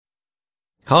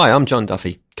Hi, I'm John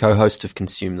Duffy, co-host of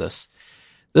Consume This.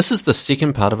 This is the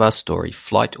second part of our story,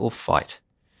 Flight or Fight.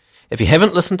 If you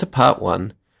haven't listened to part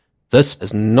one, this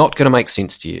is not going to make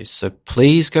sense to you, so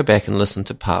please go back and listen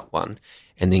to part one,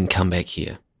 and then come back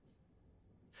here.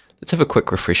 Let's have a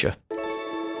quick refresher.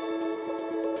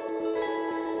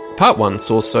 Part one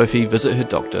saw Sophie visit her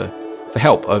doctor for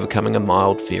help overcoming a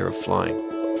mild fear of flying.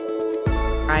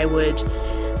 I would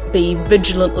be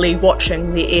vigilantly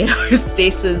watching the air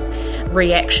hostesses'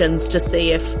 reactions to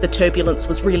see if the turbulence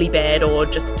was really bad or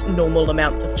just normal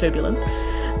amounts of turbulence,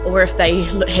 or if they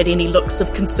had any looks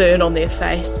of concern on their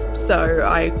face, so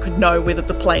I could know whether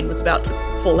the plane was about to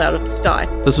fall out of the sky.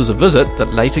 This was a visit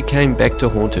that later came back to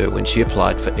haunt her when she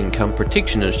applied for income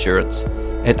protection insurance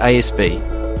at ASB,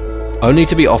 only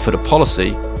to be offered a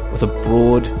policy with a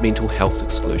broad mental health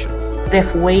exclusion.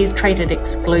 If we treated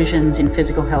exclusions in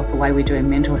physical health the way we do in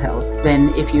mental health, then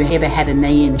if you ever had a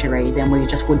knee injury, then we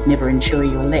just would never insure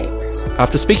your legs.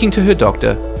 After speaking to her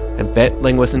doctor and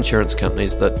battling with insurance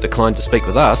companies that declined to speak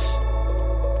with us,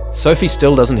 Sophie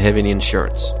still doesn't have any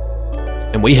insurance,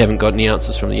 and we haven't got any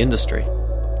answers from the industry.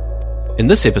 In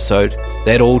this episode,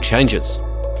 that all changes.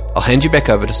 I'll hand you back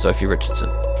over to Sophie Richardson.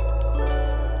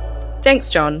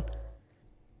 Thanks, John.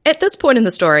 At this point in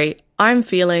the story, I'm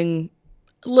feeling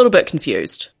a little bit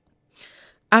confused.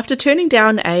 After turning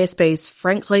down ASB's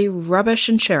frankly rubbish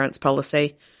insurance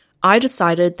policy, I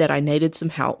decided that I needed some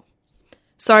help.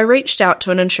 So I reached out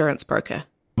to an insurance broker.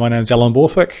 My name's Alan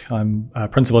Borthwick. I'm a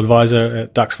principal advisor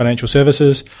at Dux Financial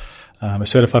Services. I'm a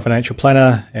certified financial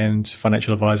planner and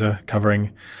financial advisor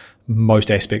covering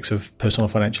most aspects of personal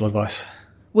financial advice.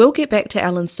 We'll get back to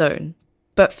Alan soon,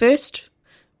 but first,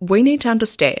 we need to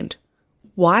understand,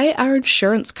 why are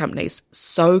insurance companies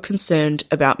so concerned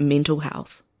about mental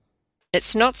health?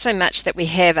 It's not so much that we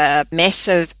have a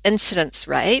massive incidence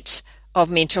rate of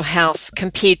mental health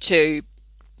compared to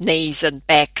knees and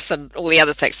backs and all the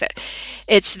other things.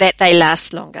 It's that they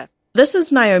last longer. This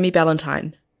is Naomi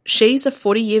Ballantyne. She's a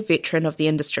 40-year veteran of the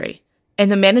industry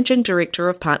and the managing director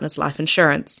of Partners Life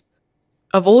Insurance.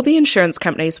 Of all the insurance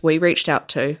companies we reached out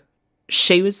to,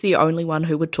 she was the only one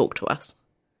who would talk to us.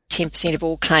 10% of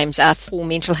all claims are for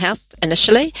mental health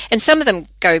initially, and some of them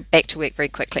go back to work very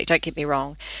quickly, don't get me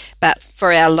wrong. But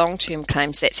for our long-term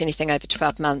claims, that's anything over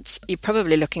 12 months, you're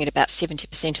probably looking at about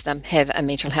 70% of them have a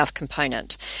mental health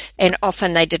component. And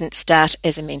often they didn't start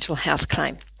as a mental health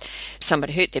claim.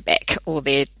 Somebody hurt their back or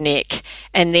their neck,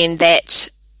 and then that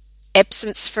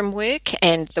absence from work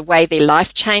and the way their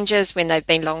life changes when they've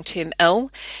been long-term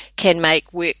ill can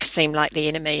make work seem like the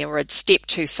enemy or a step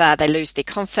too far. They lose their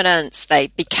confidence, they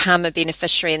become a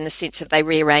beneficiary in the sense that they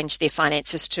rearrange their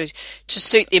finances to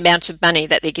suit the amount of money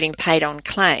that they're getting paid on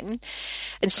claim.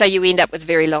 And so you end up with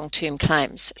very long-term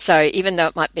claims. So even though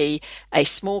it might be a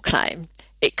small claim,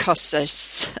 it costs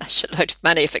us a shitload of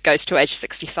money if it goes to age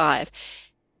 65.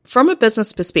 From a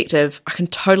business perspective, I can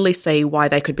totally see why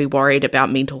they could be worried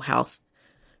about mental health.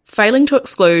 Failing to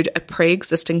exclude a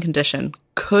pre-existing condition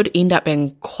could end up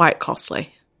being quite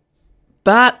costly.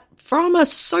 But from a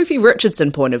Sophie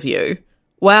Richardson point of view,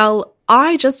 well,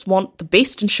 I just want the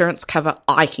best insurance cover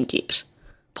I can get.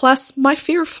 Plus, my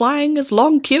fear of flying is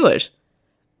long cured.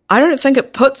 I don't think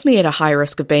it puts me at a high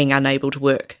risk of being unable to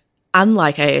work,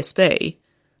 unlike ASB.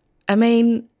 I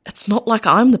mean, it's not like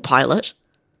I'm the pilot.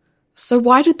 So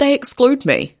why did they exclude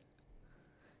me?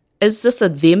 Is this a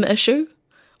them issue?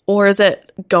 Or is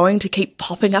it going to keep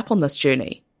popping up on this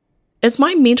journey? Is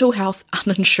my mental health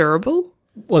uninsurable?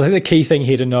 Well, I think the key thing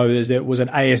here to know is that it was an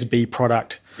ASB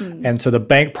product. And so the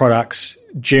bank products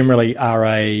generally are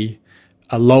a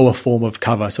lower form of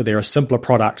cover. So they're a simpler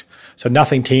product. So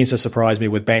nothing tends to surprise me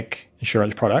with bank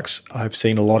insurance products. I've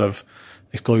seen a lot of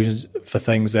exclusions for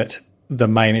things that the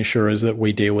main insurers that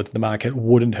we deal with in the market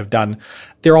wouldn't have done.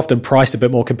 They're often priced a bit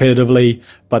more competitively,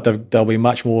 but they'll be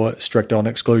much more strict on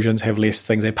exclusions, have less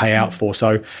things they pay out for.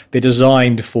 So they're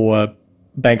designed for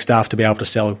bank staff to be able to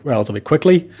sell relatively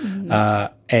quickly.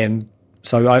 And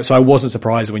so I wasn't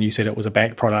surprised when you said it was a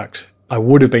bank product. I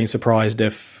would have been surprised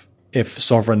if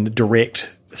Sovereign Direct,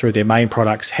 through their main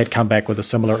products, had come back with a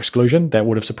similar exclusion. That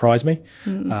would have surprised me.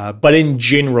 But in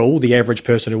general, the average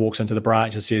person who walks into the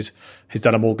branch and says he's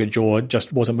done a mortgage or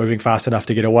just wasn't moving fast enough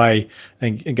to get away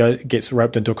and gets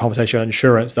roped into a conversation on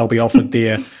insurance, they'll be offered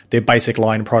their basic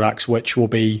line products, which will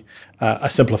be a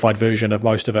simplified version of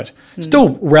most of it.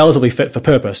 Still relatively fit for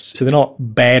purpose. So they're not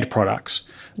bad products,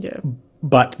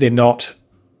 but they're not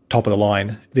top of the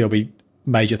line. There'll be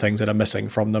major things that are missing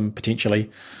from them potentially,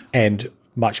 and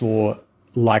much more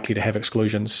likely to have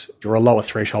exclusions, or a lower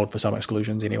threshold for some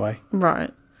exclusions anyway.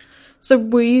 Right. So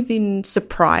were you then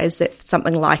surprised that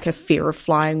something like a fear of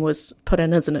flying was put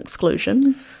in as an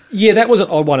exclusion? Yeah, that was an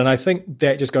odd one, and I think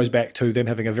that just goes back to them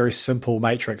having a very simple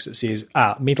matrix that says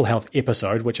mental health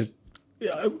episode, which is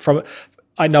from.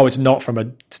 I know it's not from a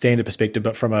standard perspective,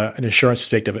 but from an insurance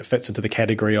perspective, it fits into the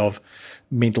category of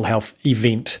mental health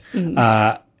event.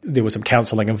 There was some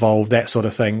counselling involved, that sort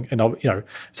of thing, and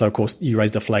so of course you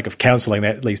raise the flag of counselling,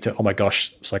 that leads to, oh my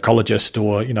gosh, psychologist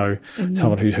or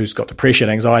someone who's got depression,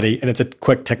 anxiety, and it's a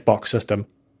quick tick box system.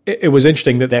 It was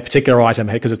interesting that particular item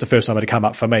had, because it's the first time it had come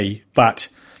up for me, but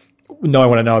knowing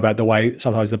what I know about the way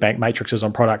sometimes the bank matrixes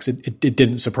on products, it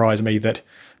didn't surprise me that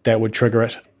would trigger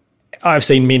it. I've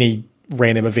seen many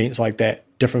random events like that,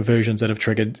 different versions that have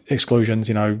triggered exclusions,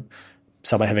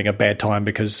 someone having a bad time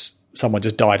because someone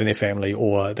just died in their family,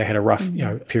 or they had a rough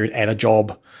period at a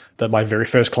job. That my very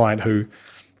first client who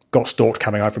got stalked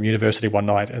coming home from university one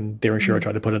night, and their insurer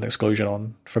tried to put an exclusion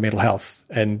on for mental health,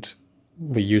 and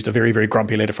we used a very, very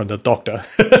grumpy letter from the doctor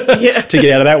to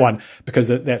get out of that one, because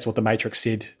that's what the matrix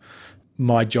said.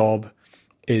 My job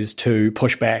is to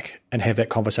push back and have that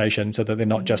conversation so that they're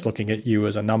not just looking at you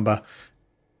as a number.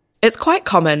 It's quite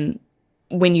common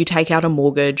when you take out a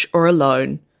mortgage or a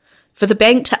loan for the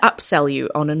bank to upsell you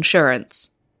on insurance,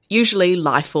 usually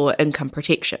life or income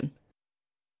protection.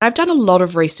 I've done a lot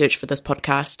of research for this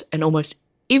podcast, and almost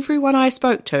everyone I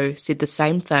spoke to said the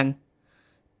same thing.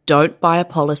 Don't buy a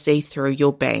policy through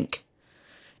your bank.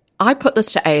 I put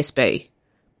this to ASB,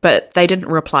 but they didn't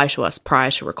reply to us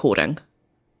prior to recording.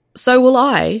 So will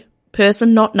I,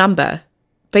 person not number,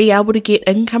 be able to get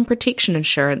income protection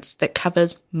insurance that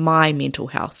covers my mental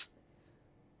health?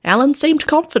 Alan seemed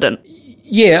confident.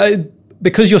 Yeah,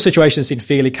 because your situation seemed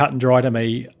fairly cut and dry to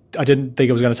me, I didn't think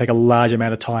it was going to take a large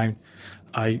amount of time.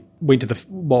 I went to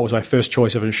what was my first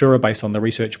choice of insurer based on the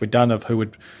research we'd done of who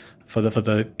would, for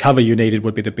the cover you needed,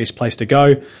 would be the best place to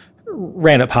go.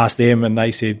 Ran it past them, and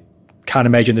they said, can't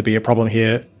imagine there'd be a problem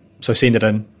here, so send it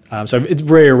in. So it's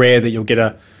very rare that you'll get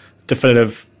a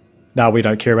definitive, no, we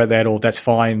don't care about that, or that's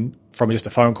fine, from just a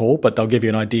phone call, but they'll give you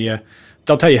an idea.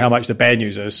 They'll tell you how much the bad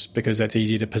news is, because that's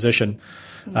easy to position.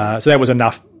 So that was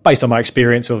enough, based on my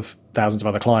experience of thousands of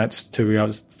other clients, to be able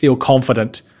to feel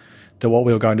confident that what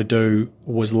we were going to do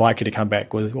was likely to come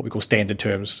back with what we call standard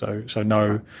terms. So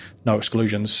no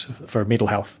exclusions for mental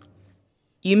health.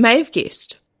 You may have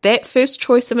guessed, that first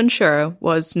choice of insurer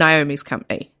was Naomi's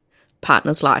company,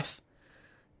 Partners Life.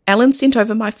 Alan sent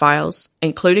over my files,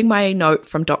 including my note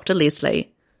from Dr.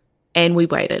 Leslie, and we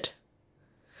waited.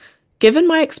 Given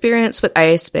my experience with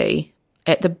ASB,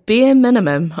 at the bare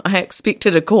minimum, I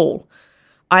expected a call.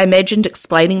 I imagined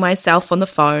explaining myself on the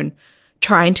phone,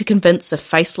 trying to convince a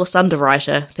faceless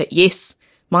underwriter that yes,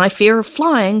 my fear of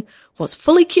flying was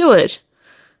fully cured.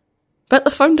 But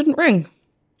the phone didn't ring.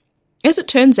 As it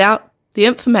turns out, the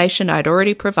information I'd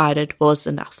already provided was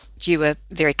enough. You were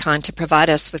very kind to provide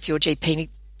us with your GP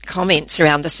comments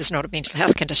around this is not a mental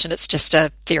health condition, it's just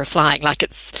a fear of flying, like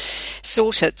it's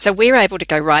sorted. So we're able to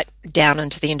go right down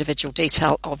into the individual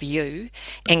detail of you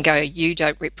and go, you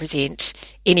don't represent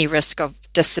any risk of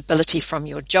disability from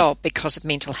your job because of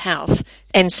mental health.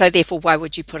 And so therefore, why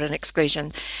would you put an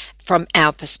exclusion from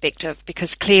our perspective?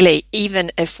 Because clearly,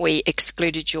 even if we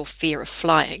excluded your fear of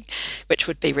flying, which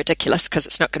would be ridiculous because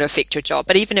it's not going to affect your job,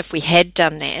 but even if we had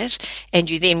done that and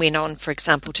you then went on, for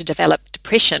example, to develop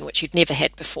depression, which you'd never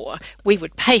had before, we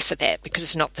would pay for that because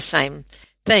it's not the same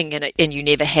thing and you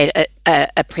never had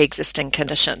a pre-existing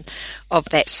condition of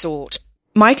that sort.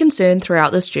 My concern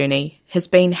throughout this journey has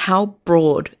been how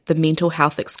broad the mental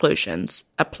health exclusions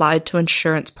applied to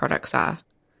insurance products are.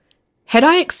 Had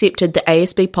I accepted the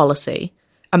ASB policy,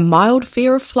 a mild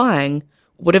fear of flying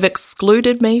would have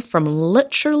excluded me from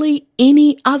literally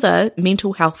any other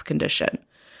mental health condition.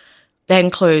 That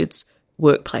includes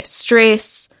workplace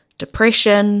stress,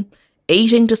 depression,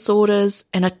 eating disorders,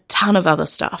 and a ton of other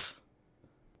stuff.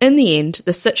 In the end,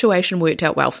 the situation worked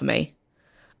out well for me.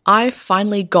 I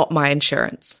finally got my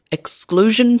insurance,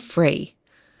 exclusion-free.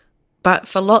 But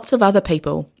for lots of other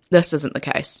people, this isn't the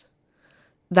case.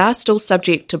 They're still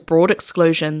subject to broad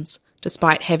exclusions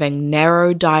despite having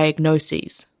narrow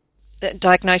diagnoses.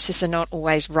 Diagnoses are not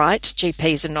always right.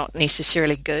 GPs are not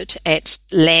necessarily good at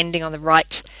landing on the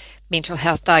right mental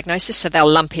health diagnosis, so they'll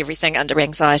lump everything under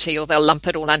anxiety or they'll lump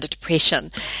it all under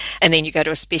depression. And then you go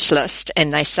to a specialist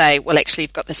and they say, well, actually,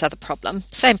 you've got this other problem.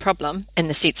 Same problem in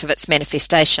the sense of its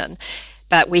manifestation,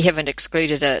 but we haven't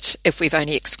excluded it if we've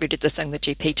only excluded the thing the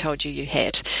GP told you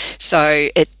had. So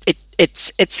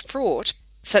it's fraught.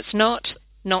 So it's not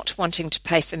not wanting to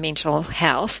pay for mental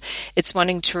health, it's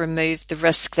wanting to remove the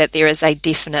risk that there is a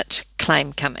definite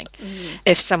claim coming.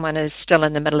 If someone is still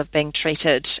in the middle of being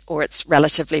treated, or it's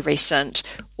relatively recent,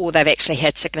 or they've actually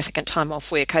had significant time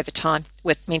off work over time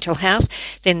with mental health,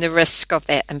 then the risk of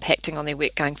that impacting on their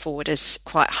work going forward is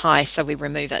quite high, so we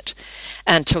remove it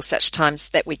until such times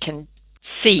that we can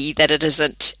see that it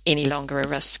isn't any longer a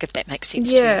risk, if that makes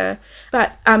sense to you. Yeah,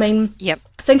 but I mean,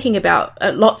 thinking about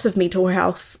lots of mental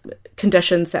health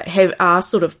conditions that are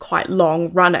sort of quite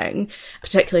long running,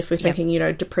 particularly if we're thinking,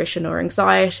 depression or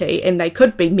anxiety, and they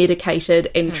could be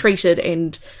medicated and treated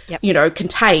and,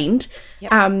 contained.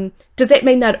 Does that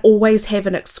mean they'd always have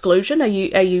an exclusion? Are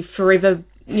you forever,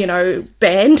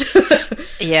 banned?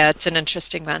 Yeah, it's an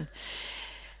interesting one.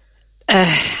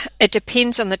 It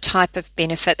depends on the type of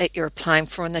benefit that you're applying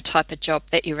for and the type of job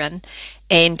that you're in,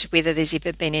 and whether there's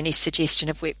ever been any suggestion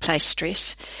of workplace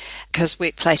stress, because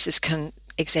workplaces can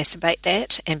exacerbate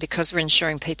that, and because we're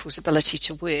ensuring people's ability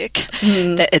to work,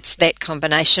 that it's that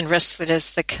combination risk that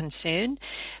is the concern.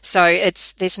 So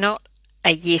there's not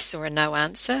a yes or a no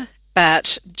answer,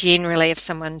 but generally if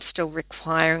someone's still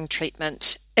requiring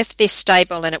treatment, if they're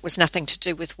stable and it was nothing to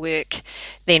do with work,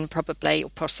 then probably or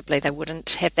possibly they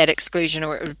wouldn't have that exclusion,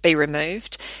 or it would be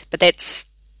removed. But that's,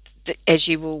 as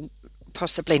you will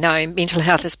possibly know, mental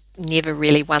health is never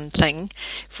really one thing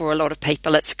for a lot of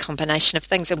people. It's a combination of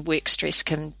things, and work stress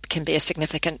can be a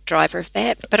significant driver of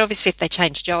that. But obviously if they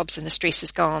change jobs and the stress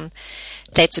is gone,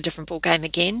 that's a different ballgame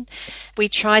again. We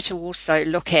try to also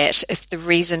look at if the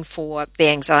reason for the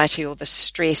anxiety or the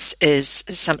stress is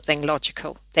something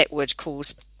logical that would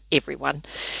cause everyone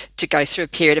to go through a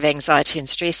period of anxiety and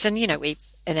stress. And,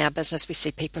 in our business, we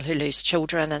see people who lose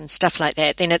children and stuff like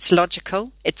that. Then it's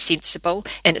logical, it's sensible,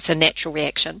 and it's a natural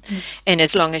reaction. And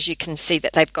as long as you can see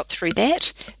that they've got through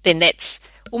that, then that's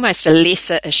almost a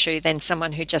lesser issue than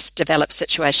someone who just develops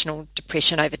situational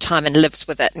depression over time and lives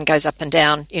with it and goes up and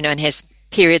down, and has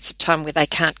periods of time where they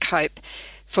can't cope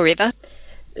forever.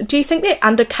 Do you think that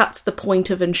undercuts the point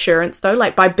of insurance, though?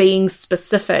 Like, by being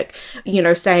specific,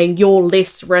 saying you're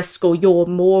less risk or you're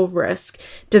more risk,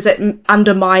 does it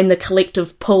undermine the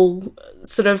collective pull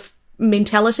sort of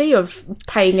mentality of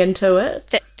paying into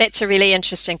it? That's a really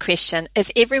interesting question. If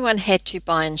everyone had to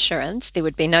buy insurance, there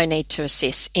would be no need to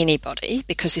assess anybody,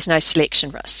 because there's no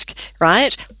selection risk,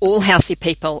 right? All healthy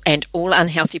people and all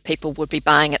unhealthy people would be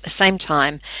buying at the same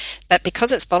time. But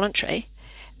because it's voluntary,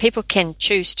 people can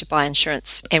choose to buy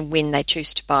insurance and when they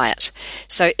choose to buy it.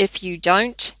 So if you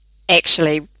don't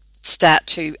actually start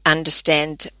to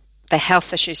understand the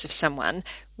health issues of someone,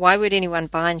 why would anyone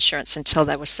buy insurance until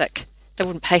they were sick? They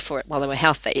wouldn't pay for it while they were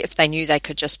healthy if they knew they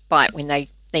could just buy it when they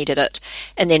needed it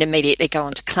and then immediately go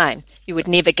on to claim. You would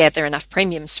never gather enough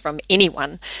premiums from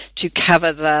anyone to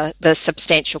cover the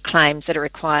substantial claims that are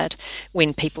required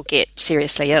when people get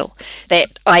seriously ill.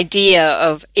 That idea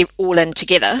of it all in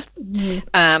together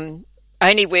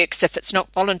only works if it's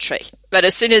not voluntary. But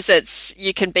as soon as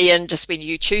you can be in just when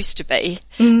you choose to be,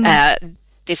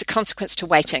 there's a consequence to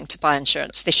waiting to buy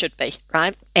insurance. There should be,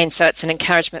 right? And so it's an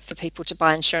encouragement for people to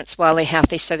buy insurance while they're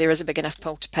healthy, so there is a big enough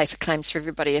pool to pay for claims for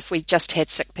everybody. If we just had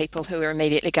sick people who are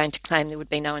immediately going to claim, there would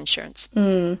be no insurance.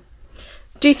 Do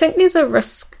you think there's a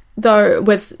risk, though,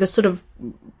 with the sort of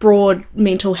broad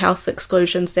mental health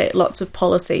exclusions that lots of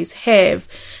policies have,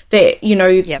 that,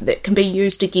 that can be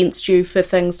used against you for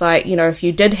things like, if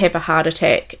you did have a heart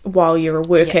attack while you were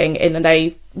working and then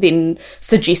they then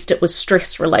suggest it was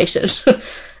stress related?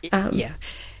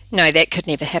 No, that could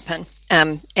never happen.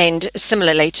 And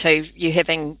similarly to you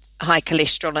having high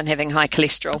cholesterol and having high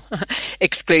cholesterol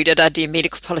excluded under your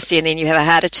medical policy, and then you have a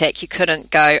heart attack, you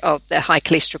couldn't go, the high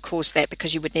cholesterol caused that,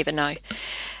 because you would never know.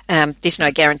 There's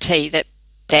no guarantee that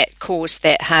caused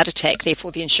that heart attack.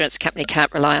 Therefore, the insurance company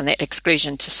can't rely on that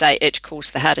exclusion to say it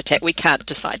caused the heart attack. We can't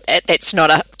decide that. That's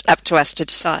not up to us to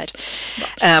decide.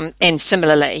 Right. And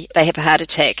similarly, they have a heart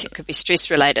attack. It could be stress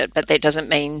related, but that doesn't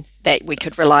mean that we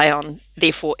could rely on,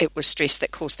 therefore, it was stress that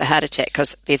caused the heart attack,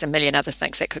 because there's a million other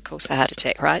things that could cause the heart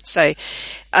attack, right? So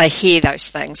I hear those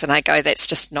things and I go, that's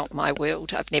just not my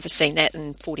world. I've never seen that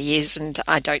in 40 years and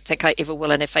I don't think I ever will.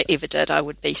 And if I ever did, I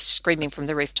would be screaming from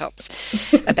the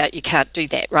rooftops about you can't do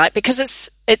that, right?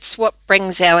 Because it's what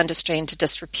brings our industry into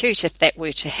disrepute if that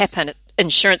were to happen.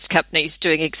 Insurance companies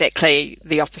doing exactly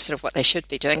the opposite of what they should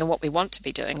be doing and what we want to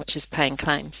be doing, which is paying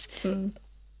claims.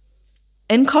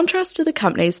 In contrast to the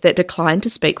companies that declined to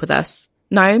speak with us,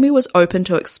 Naomi was open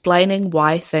to explaining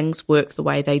why things work the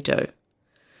way they do.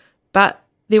 But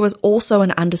there was also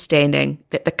an understanding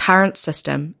that the current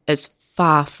system is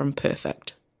far from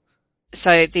perfect.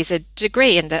 So there's a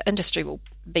degree, and the industry will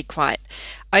be quite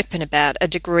open about, a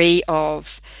degree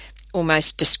of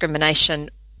almost discrimination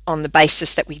on the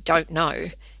basis that we don't know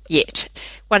yet.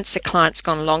 Once a client's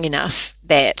gone long enough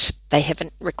that they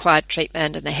haven't required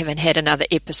treatment and they haven't had another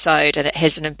episode and it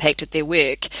hasn't impacted their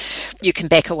work, you can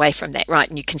back away from that, right?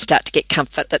 And you can start to get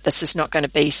comfort that this is not going to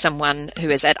be someone who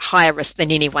is at higher risk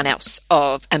than anyone else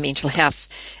of a mental health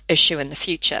issue in the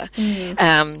future.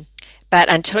 But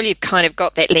until you've kind of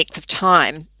got that length of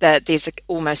time, there's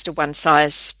almost a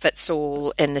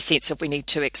one-size-fits-all in the sense of we need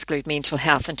to exclude mental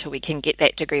health until we can get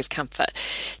that degree of comfort.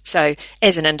 So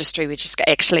as an industry, we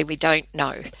don't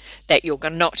know that you're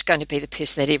not going to be the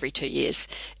person that every 2 years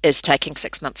is taking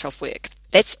 6 months off work.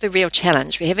 That's the real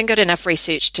challenge. We haven't got enough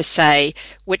research to say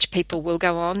which people will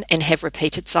go on and have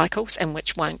repeated cycles and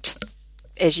which won't.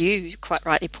 As you quite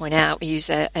rightly point out, we use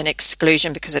an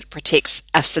exclusion because it protects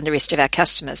us and the rest of our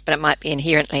customers, but it might be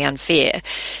inherently unfair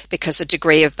because the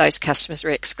degree of those customers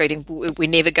we're excluding, we're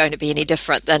never going to be any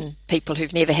different than people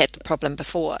who've never had the problem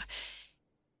before.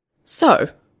 So,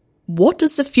 what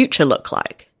does the future look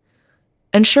like?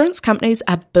 Insurance companies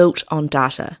are built on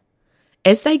data.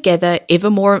 As they gather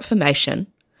ever more information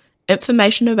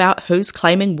about who's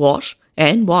claiming what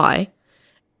and why,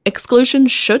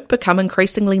 exclusions should become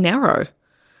increasingly narrow.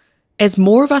 As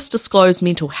more of us disclose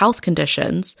mental health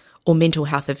conditions or mental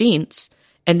health events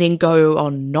and then go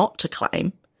on not to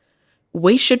claim,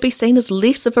 we should be seen as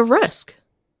less of a risk.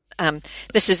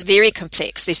 This is very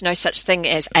complex. There's no such thing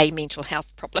as a mental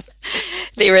health problem.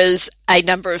 There is a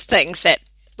number of things that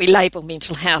we label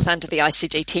mental health under the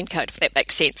ICD-10 code, if that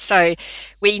makes sense. So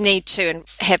we need to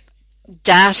have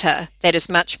data that is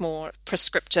much more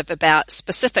prescriptive about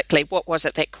specifically what was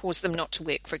it that caused them not to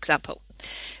work, for example.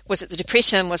 Was it the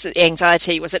depression? Was it the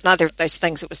anxiety? Was it neither of those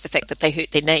things? It was the fact that they hurt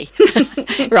their knee,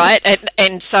 right?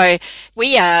 And so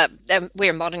we're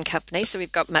a modern company, so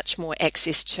we've got much more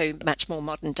access to much more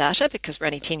modern data because we're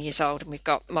only 10 years old and we've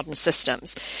got modern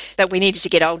systems. But we needed to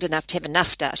get old enough to have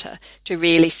enough data to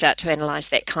really start to analyse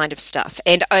that kind of stuff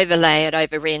and overlay it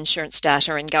over reinsurance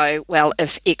data and go, well,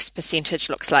 if X percentage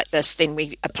looks like this, then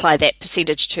we apply that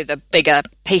percentage to the bigger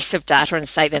piece of data and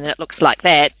say then it looks like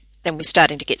that, then we're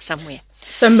starting to get somewhere.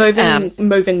 So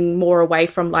moving more away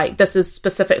from like, this is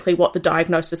specifically what the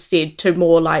diagnosis said to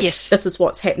more like, yes, this is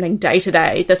what's happening day to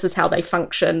day, this is how they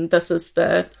function, this is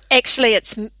the... Actually,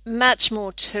 it's much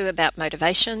more too about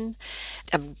motivation.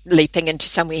 I'm leaping into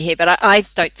somewhere here, but I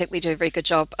don't think we do a very good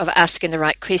job of asking the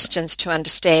right questions to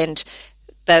understand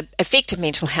the effect of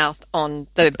mental health on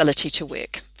the ability to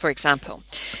work, for example.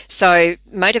 So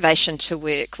motivation to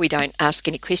work, we don't ask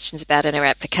any questions about in our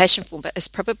application form, but it's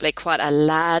probably quite a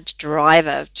large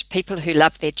driver to people who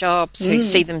love their jobs, who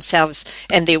see themselves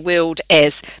and their world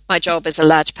as my job is a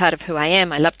large part of who I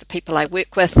am. I love the people I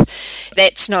work with.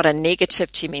 That's not a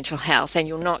negative to your mental health, and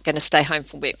you're not going to stay home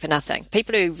from work for nothing.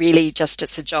 People who really just,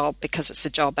 it's a job because it's a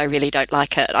job, I really don't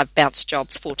like it. I've bounced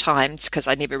jobs 4 times because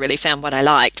I never really found what I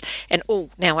liked. And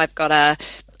now I've got a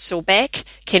sore back,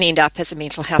 can end up as a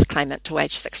mental health claimant to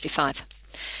age 65.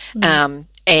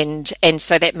 And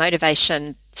so that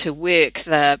motivation to work,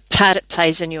 the part it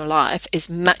plays in your life is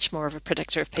much more of a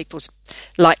predictor of people's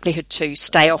likelihood to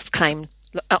stay on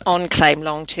claim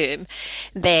long term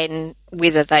than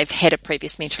whether they've had a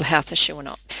previous mental health issue or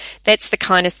not. That's the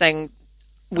kind of thing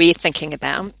we're thinking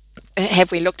about.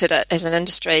 Have we looked at it as an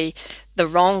industry the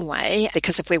wrong way?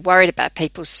 Because if we're worried about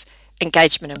people's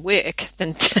engagement in work,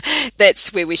 then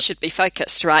that's where we should be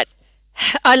focused, right?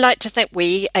 I like to think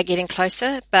we are getting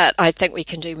closer, but I think we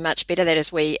can do much better. That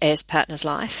is we as Partners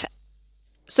Life.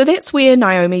 So that's where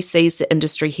Naomi sees the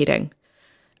industry heading,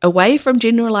 away from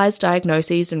generalised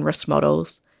diagnoses and risk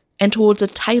models and towards a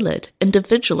tailored,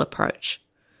 individual approach.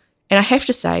 And I have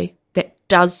to say, that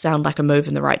does sound like a move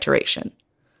in the right direction,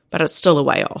 but it's still a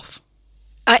way off.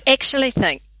 I actually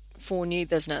think for new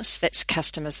business, that's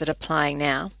customers that are applying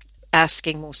now,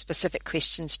 asking more specific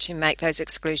questions to make those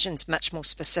exclusions much more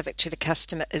specific to the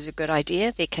customer is a good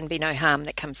idea. There can be no harm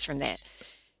that comes from that.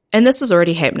 And this is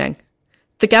already happening.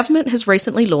 The government has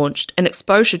recently launched an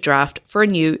exposure draft for a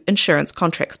new insurance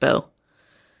contracts bill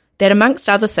that, amongst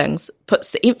other things,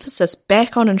 puts the emphasis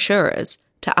back on insurers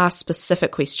to ask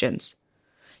specific questions.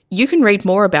 You can read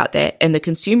more about that in the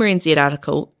Consumer NZ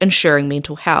article, Insuring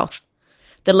Mental Health.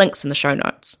 The link's in the show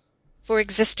notes. For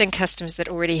existing customers that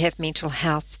already have mental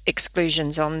health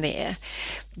exclusions on there,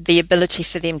 the ability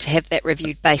for them to have that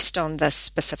reviewed based on the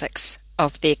specifics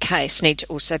of their case need to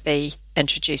also be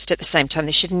introduced at the same time.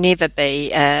 There should never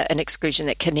be an exclusion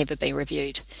that can never be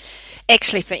reviewed.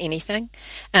 Actually, for anything.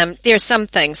 There are some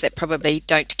things that probably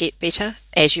don't get better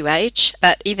as you age,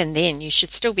 but even then you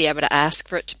should still be able to ask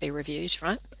for it to be reviewed,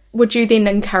 right? Would you then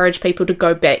encourage people to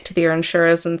go back to their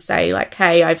insurers and say, like,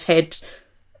 hey, I've had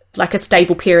like a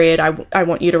stable period, I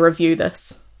want you to review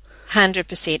this.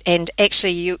 100%. And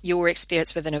actually, your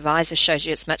experience with an advisor shows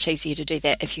you it's much easier to do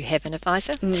that if you have an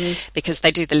advisor, because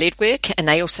they do the lead work and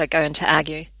they also go in to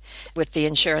argue with the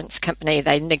insurance company.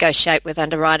 They negotiate with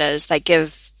underwriters. They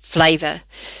give flavour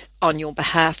on your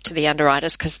behalf to the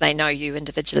underwriters because they know you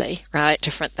individually, right?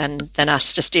 Different than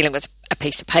us just dealing with a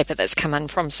piece of paper that's come in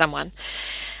from someone.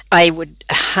 I would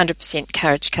 100%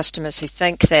 encourage customers who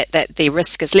think that their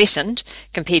risk is lessened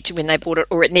compared to when they bought it,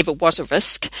 or it never was a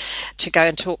risk, to go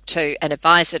and talk to an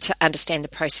advisor to understand the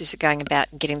process of going about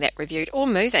and getting that reviewed, or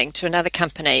moving to another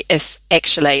company if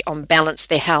actually on balance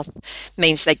their health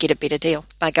means they get a better deal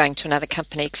by going to another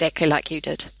company exactly like you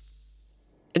did.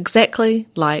 Exactly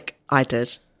like I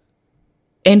did.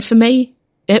 And for me,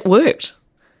 it worked.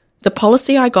 The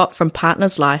policy I got from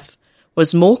Partners Life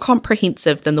was more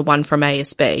comprehensive than the one from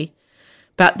ASB,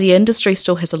 but the industry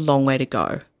still has a long way to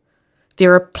go.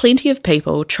 There are plenty of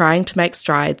people trying to make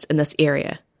strides in this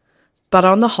area, but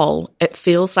on the whole, it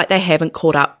feels like they haven't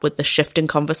caught up with the shift in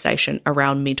conversation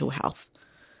around mental health.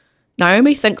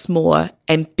 Naomi thinks more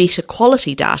and better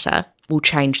quality data will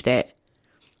change that.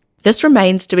 This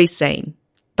remains to be seen,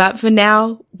 but for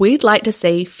now, we'd like to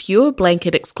see fewer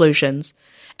blanket exclusions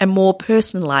and more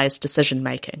personalised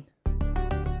decision-making.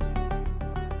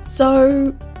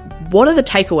 So, what are the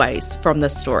takeaways from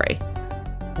this story?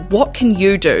 What can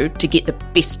you do to get the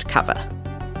best cover?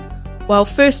 Well,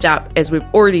 first up, as we've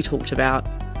already talked about,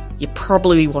 you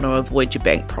probably want to avoid your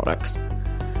bank products.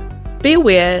 Be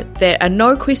aware that a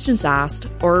no questions asked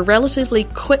or a relatively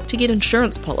quick to get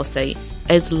insurance policy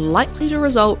is likely to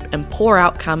result in poor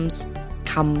outcomes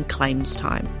come claims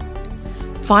time.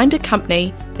 Find a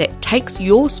company that takes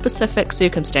your specific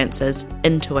circumstances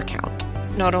into account.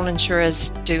 Not all insurers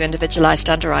do individualised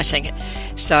underwriting.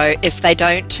 So if they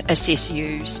don't assess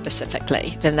you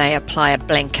specifically, then they apply a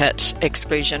blanket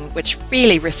exclusion, which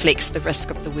really reflects the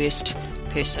risk of the worst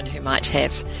person who might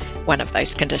have one of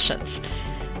those conditions.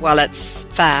 While it's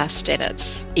fast and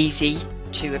it's easy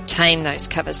to obtain those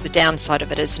covers, the downside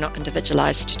of it is not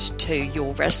individualised to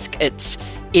your risk. It's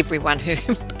everyone who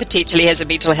potentially has a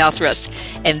mental health risk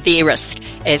and their risk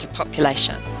as a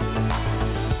population.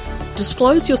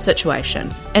 Disclose your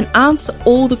situation and answer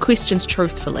all the questions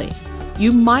truthfully.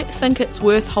 You might think it's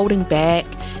worth holding back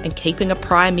and keeping a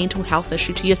prior mental health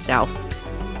issue to yourself.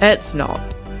 It's not.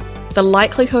 The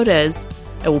likelihood is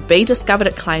it will be discovered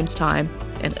at claims time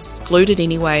and excluded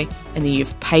anyway, and then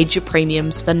you've paid your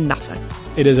premiums for nothing.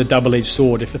 It is a double-edged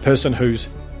sword. If the person who's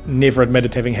never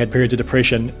admitted to having had periods of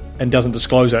depression and doesn't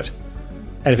disclose it,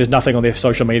 and if there's nothing on their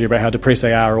social media about how depressed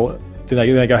they are, or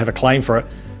they go have a claim for it,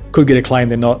 could get a claim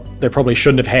they probably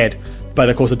shouldn't have had. But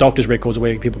of course the doctor's records are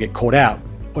where people get caught out.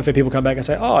 Or if people come back and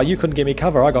say, oh, you couldn't get me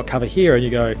cover, I got cover here, and you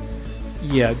go,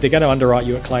 yeah, they're going to underwrite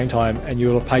you at claim time and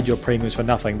you'll have paid your premiums for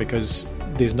nothing because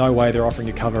there's no way they're offering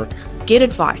you cover. Get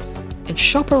advice and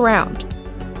shop around.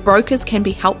 Brokers can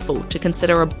be helpful to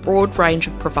consider a broad range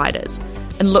of providers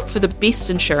and look for the best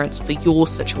insurance for your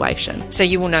situation. So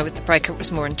you will know with the broker it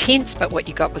was more intense, but what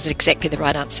you got was exactly the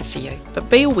right answer for you. But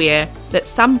be aware that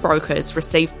some brokers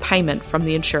receive payment from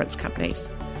the insurance companies.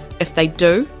 If they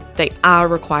do, they are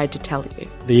required to tell you.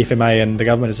 The FMA and the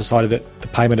government has decided that the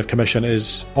payment of commission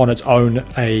is on its own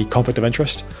a conflict of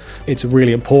interest. It's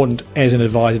really important as an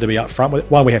advisor to be upfront with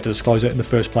it. One, we have to disclose it in the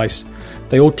first place.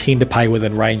 They all tend to pay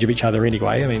within range of each other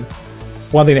anyway. I mean,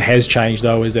 one thing that has changed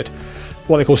though is that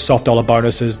what they call soft dollar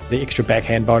bonuses, the extra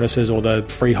backhand bonuses or the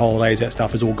free holidays, that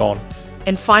stuff is all gone.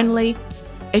 And finally,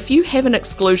 if you have an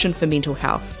exclusion for mental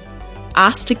health,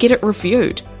 ask to get it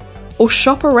reviewed or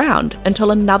shop around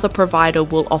until another provider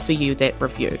will offer you that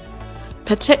review,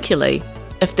 particularly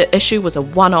if the issue was a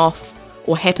one-off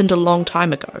or happened a long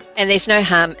time ago. And there's no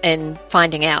harm in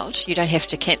finding out. You don't have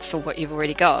to cancel what you've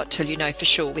already got till you know for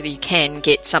sure whether you can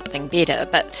get something better,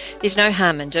 but there's no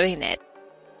harm in doing that.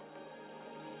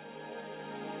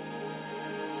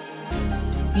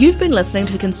 You've been listening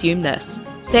to Consume This.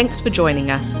 Thanks for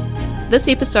joining us. This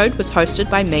episode was hosted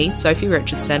by me, Sophie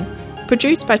Richardson,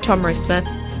 produced by Tom Roy-Smith,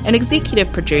 and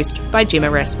executive produced by Gemma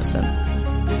Rasmussen.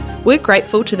 We're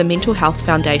grateful to the Mental Health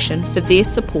Foundation for their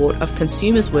support of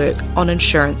consumers' work on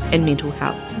insurance and mental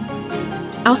health.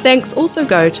 Our thanks also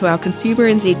go to our Consumer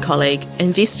NZ colleague,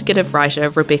 investigative writer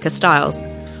Rebecca Stiles,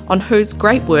 on whose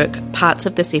great work parts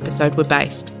of this episode were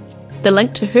based. The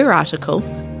link to her article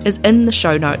is in the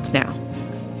show notes now.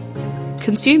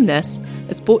 Consume This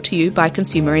is brought to you by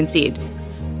Consumer NZ.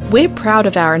 We're proud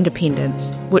of our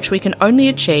independence, which we can only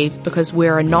achieve because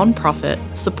we're a non-profit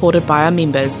supported by our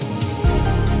members.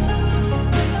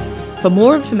 For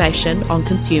more information on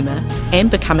Consumer and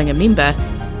becoming a member,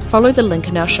 follow the link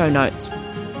in our show notes.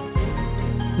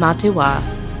 Mā te wā,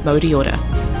 Mauri ora.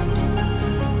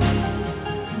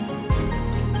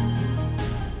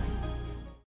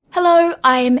 Hello,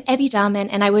 I'm Abby Darman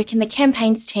and I work in the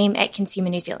campaigns team at Consumer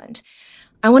New Zealand.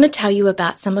 I want to tell you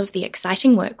about some of the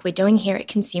exciting work we're doing here at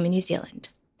Consumer New Zealand.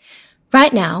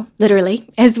 Right now, literally,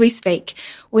 as we speak,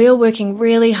 we are working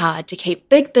really hard to keep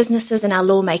big businesses and our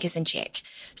lawmakers in check.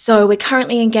 So we're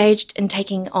currently engaged in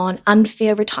taking on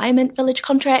unfair retirement village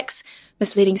contracts,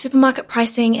 misleading supermarket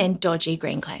pricing, and dodgy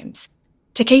green claims.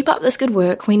 To keep up this good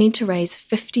work, we need to raise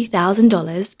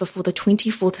 $50,000 before the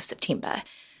 24th of September.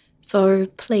 So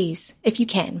please, if you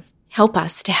can, help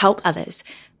us to help others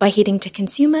by heading to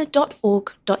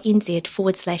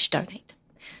consumer.org.nz/donate.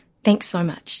 Thanks so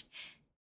much.